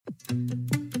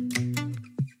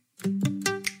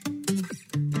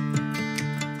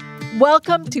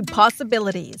Welcome to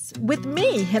Possibilities with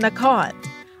me, Hina Khan.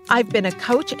 I've been a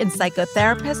coach and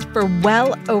psychotherapist for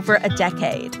well over a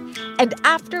decade. And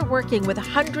after working with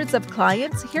hundreds of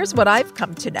clients, here's what I've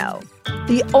come to know.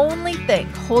 The only thing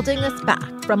holding us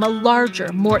back from a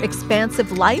larger, more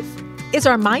expansive life is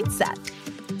our mindset.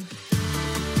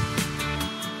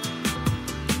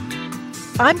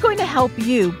 I'm going to help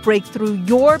you break through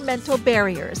your mental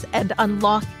barriers and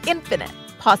unlock infinite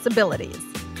possibilities.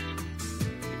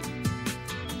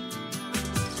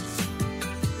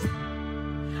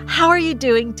 How are you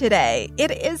doing today? It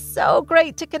is so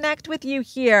great to connect with you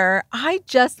here. I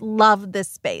just love this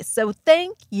space, so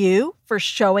thank you for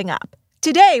showing up.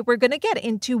 Today, we're going to get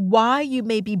into why you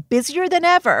may be busier than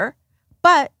ever,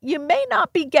 but you may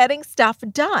not be getting stuff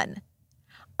done.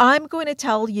 I'm going to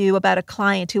tell you about a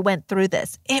client who went through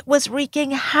this. It was wreaking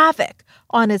havoc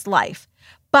on his life,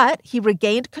 but he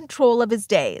regained control of his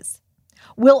days.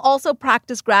 We'll also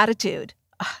practice gratitude.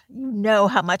 You know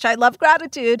how much I love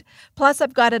gratitude. Plus,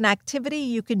 I've got an activity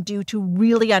you can do to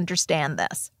really understand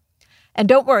this. And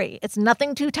don't worry, it's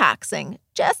nothing too taxing,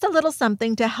 just a little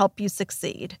something to help you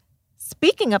succeed.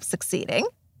 Speaking of succeeding,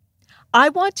 I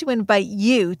want to invite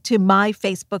you to my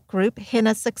Facebook group,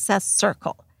 Hina Success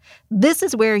Circle. This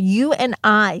is where you and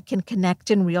I can connect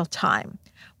in real time,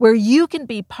 where you can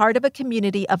be part of a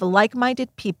community of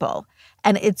like-minded people,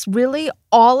 and it's really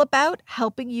all about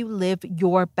helping you live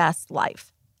your best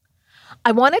life.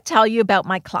 I want to tell you about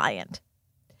my client.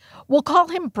 We'll call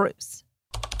him Bruce.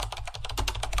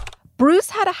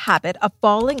 Bruce had a habit of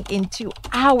falling into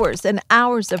hours and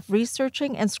hours of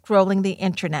researching and scrolling the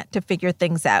internet to figure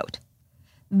things out.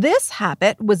 This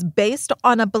habit was based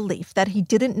on a belief that he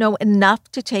didn't know enough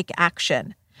to take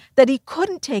action, that he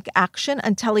couldn't take action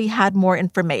until he had more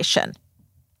information.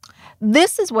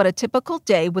 This is what a typical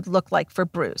day would look like for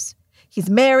Bruce. He's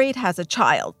married, has a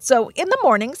child, so in the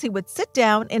mornings he would sit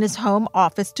down in his home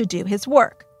office to do his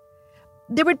work.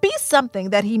 There would be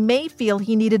something that he may feel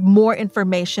he needed more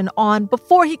information on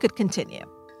before he could continue.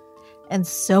 And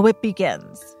so it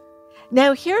begins.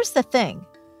 Now here's the thing.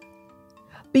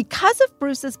 Because of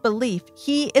Bruce's belief,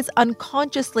 he is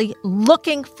unconsciously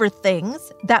looking for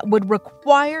things that would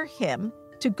require him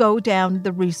to go down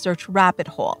the research rabbit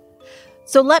hole.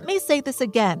 So let me say this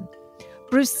again.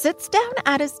 Bruce sits down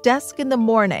at his desk in the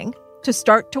morning to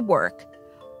start to work,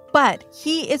 but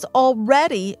he is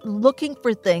already looking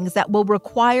for things that will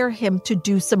require him to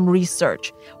do some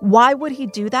research. Why would he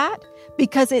do that?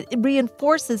 Because it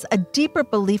reinforces a deeper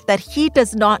belief that he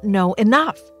does not know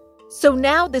enough. So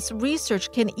now this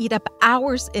research can eat up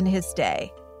hours in his day.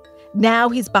 Now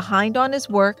he's behind on his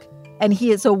work, and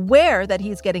he is aware that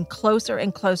he's getting closer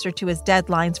and closer to his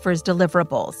deadlines for his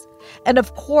deliverables. And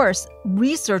of course,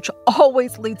 research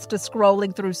always leads to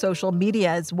scrolling through social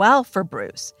media as well for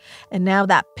Bruce. And now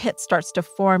that pit starts to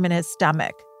form in his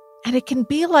stomach. And it can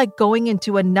be like going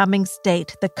into a numbing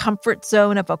state, the comfort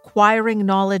zone of acquiring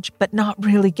knowledge, but not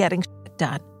really getting shit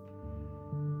done.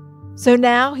 So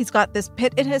now he's got this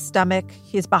pit in his stomach.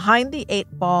 He's behind the 8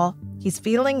 ball. He's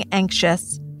feeling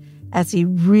anxious as he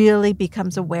really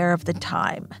becomes aware of the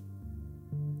time.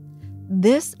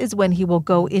 This is when he will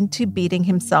go into beating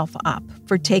himself up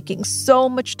for taking so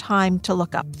much time to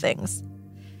look up things.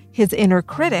 His inner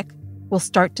critic will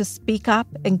start to speak up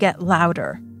and get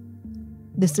louder.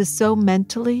 This is so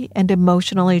mentally and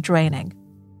emotionally draining.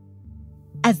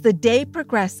 As the day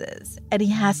progresses and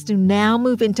he has to now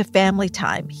move into family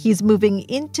time, he's moving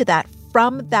into that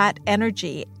from that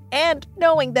energy and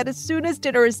knowing that as soon as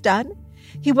dinner is done,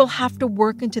 he will have to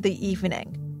work into the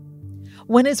evening.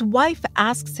 When his wife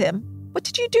asks him, "What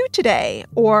did you do today?"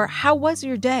 or "How was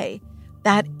your day?"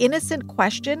 that innocent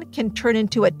question can turn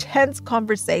into a tense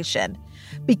conversation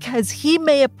because he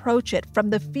may approach it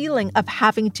from the feeling of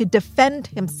having to defend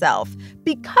himself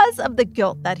because of the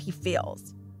guilt that he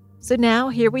feels. So now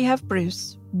here we have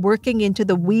Bruce working into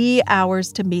the wee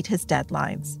hours to meet his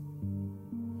deadlines.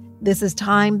 This is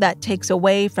time that takes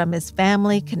away from his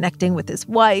family, connecting with his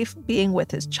wife, being with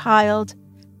his child.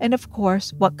 And of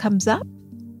course, what comes up?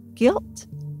 Guilt.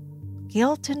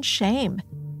 Guilt and shame.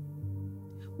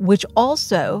 Which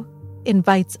also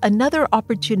invites another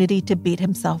opportunity to beat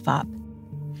himself up.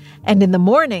 And in the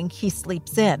morning, he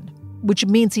sleeps in, which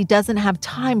means he doesn't have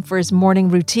time for his morning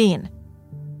routine.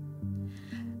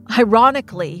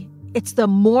 Ironically, it's the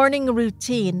morning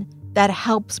routine that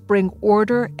helps bring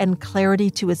order and clarity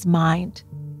to his mind.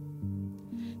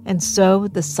 And so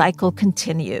the cycle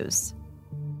continues.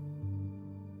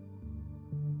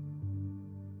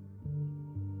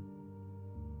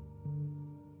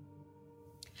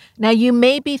 Now, you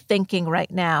may be thinking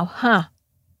right now,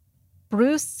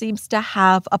 Bruce seems to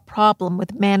have a problem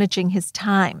with managing his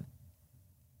time.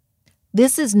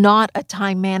 This is not a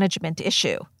time management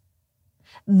issue.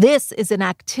 This is an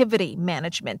activity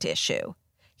management issue.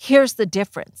 Here's the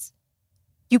difference.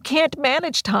 You can't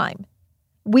manage time.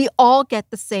 We all get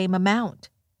the same amount.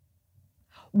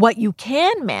 What you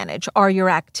can manage are your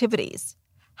activities,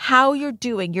 how you're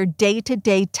doing your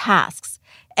day-to-day tasks,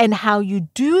 and how you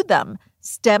do them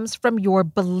stems from your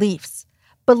beliefs.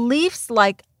 Beliefs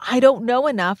like, I don't know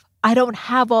enough, I don't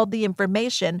have all the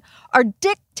information, are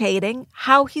dictating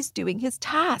how he's doing his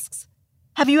tasks.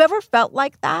 Have you ever felt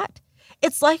like that?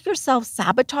 It's like you're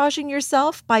self-sabotaging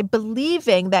yourself by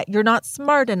believing that you're not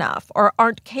smart enough or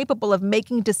aren't capable of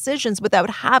making decisions without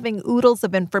having oodles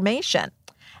of information.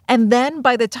 And then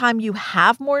by the time you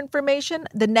have more information,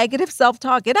 the negative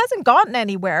self-talk, it hasn't gotten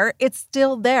anywhere. It's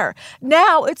still there.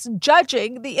 Now it's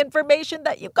judging the information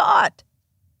that you got.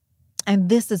 And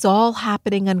this is all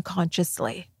happening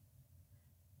unconsciously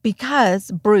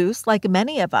because Bruce, like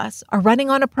many of us, are running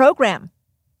on a program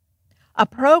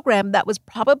that was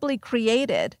probably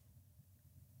created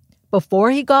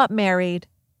before he got married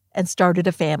and started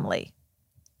a family.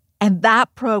 And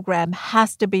that program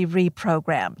has to be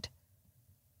reprogrammed.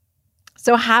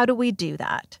 So how do we do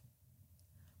that?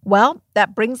 Well,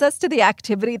 that brings us to the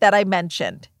activity that I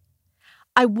mentioned.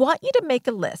 I want you to make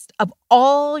a list of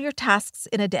all your tasks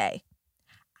in a day.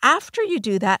 After you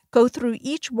do that, go through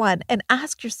each one and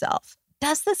ask yourself,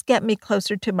 does this get me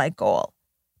closer to my goal?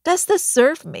 Does this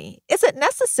serve me? Is it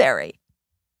necessary?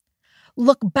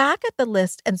 Look back at the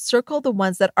list and circle the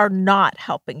ones that are not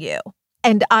helping you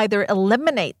and either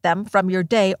eliminate them from your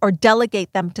day or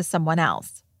delegate them to someone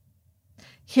else.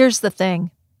 Here's the thing.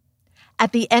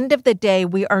 At the end of the day,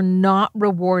 we are not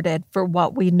rewarded for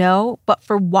what we know, but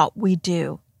for what we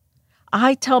do.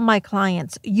 I tell my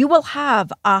clients, you will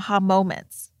have aha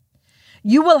moments.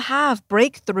 You will have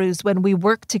breakthroughs when we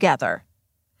work together.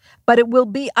 But it will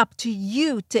be up to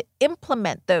you to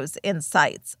implement those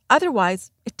insights.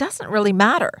 Otherwise, it doesn't really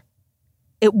matter.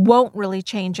 It won't really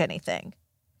change anything.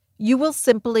 You will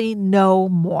simply know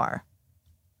more.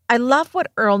 I love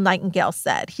what Earl Nightingale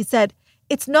said. He said,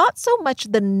 it's not so much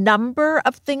the number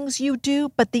of things you do,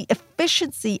 but the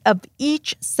efficiency of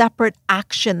each separate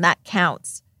action that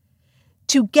counts.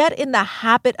 To get in the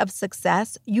habit of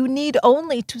success, you need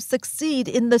only to succeed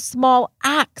in the small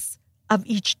acts of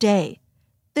each day.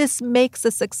 This makes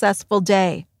a successful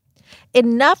day.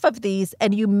 Enough of these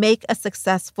and you make a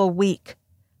successful week,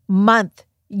 month,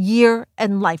 year,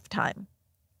 and lifetime.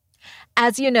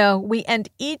 As you know, we end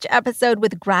each episode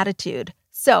with gratitude,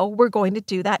 so we're going to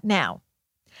do that now.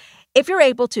 If you're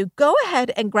able to, go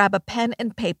ahead and grab a pen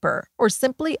and paper or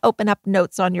simply open up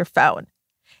notes on your phone.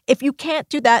 If you can't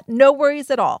do that, no worries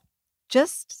at all.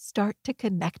 Just start to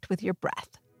connect with your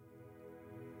breath.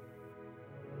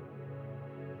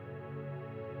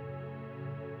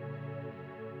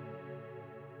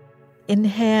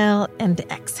 Inhale and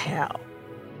exhale.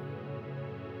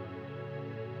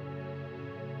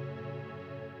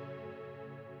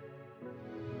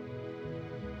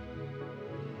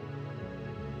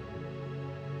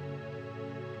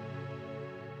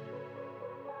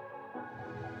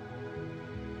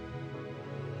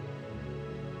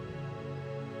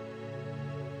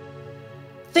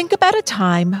 Think about a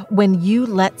time when you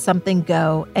let something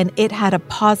go and it had a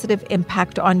positive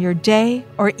impact on your day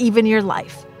or even your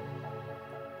life.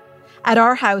 At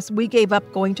our house, we gave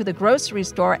up going to the grocery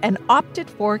store and opted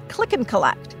for click and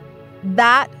collect.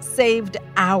 That saved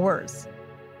hours.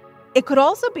 It could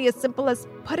also be as simple as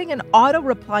putting an auto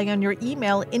reply on your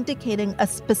email indicating a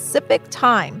specific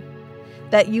time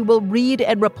that you will read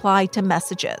and reply to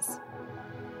messages.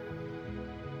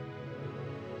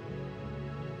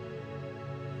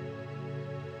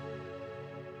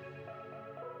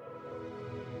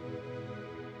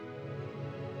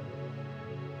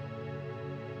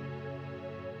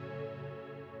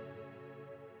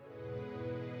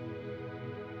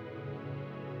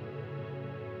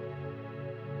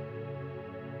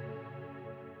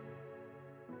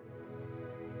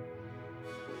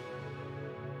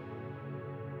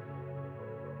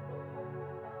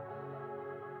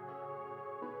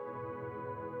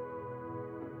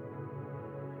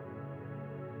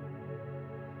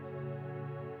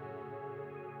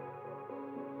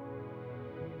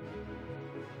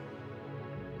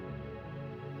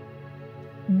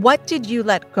 What did you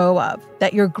let go of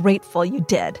that you're grateful you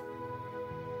did?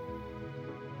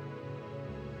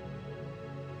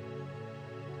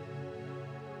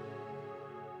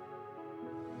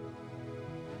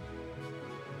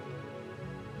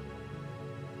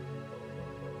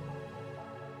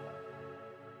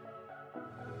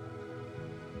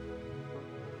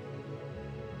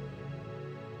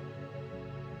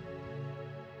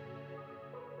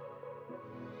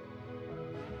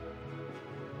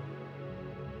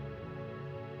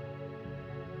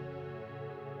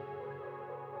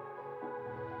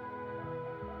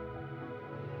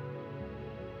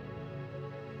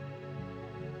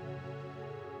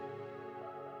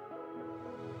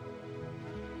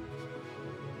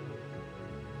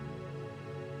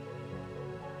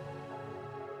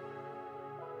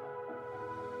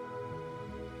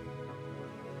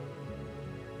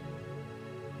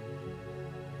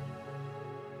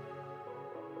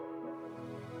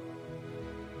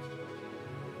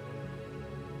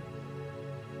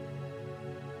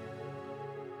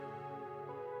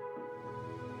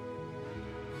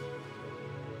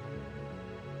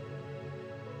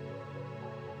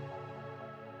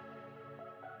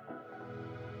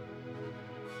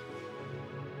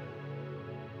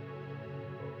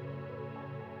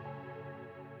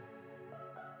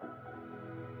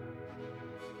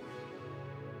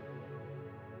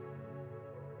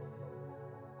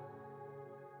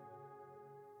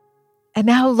 And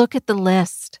now look at the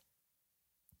list.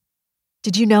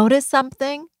 Did you notice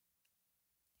something?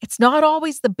 It's not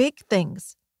always the big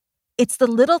things. It's the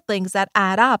little things that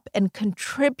add up and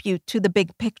contribute to the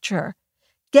big picture.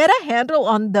 Get a handle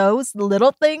on those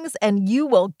little things and you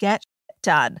will get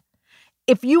done.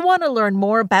 If you want to learn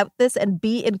more about this and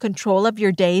be in control of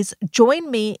your days,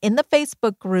 join me in the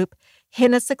Facebook group,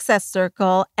 Hina Success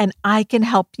Circle, and I can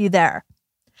help you there.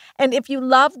 And if you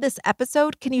love this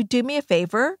episode, can you do me a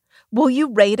favor? Will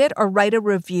you rate it or write a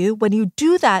review? When you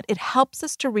do that, it helps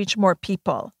us to reach more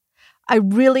people. I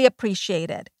really appreciate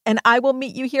it, and I will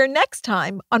meet you here next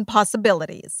time on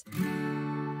Possibilities.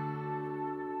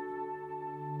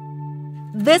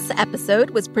 This episode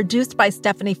was produced by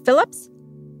Stephanie Phillips,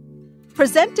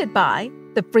 presented by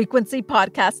the Frequency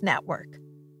Podcast Network.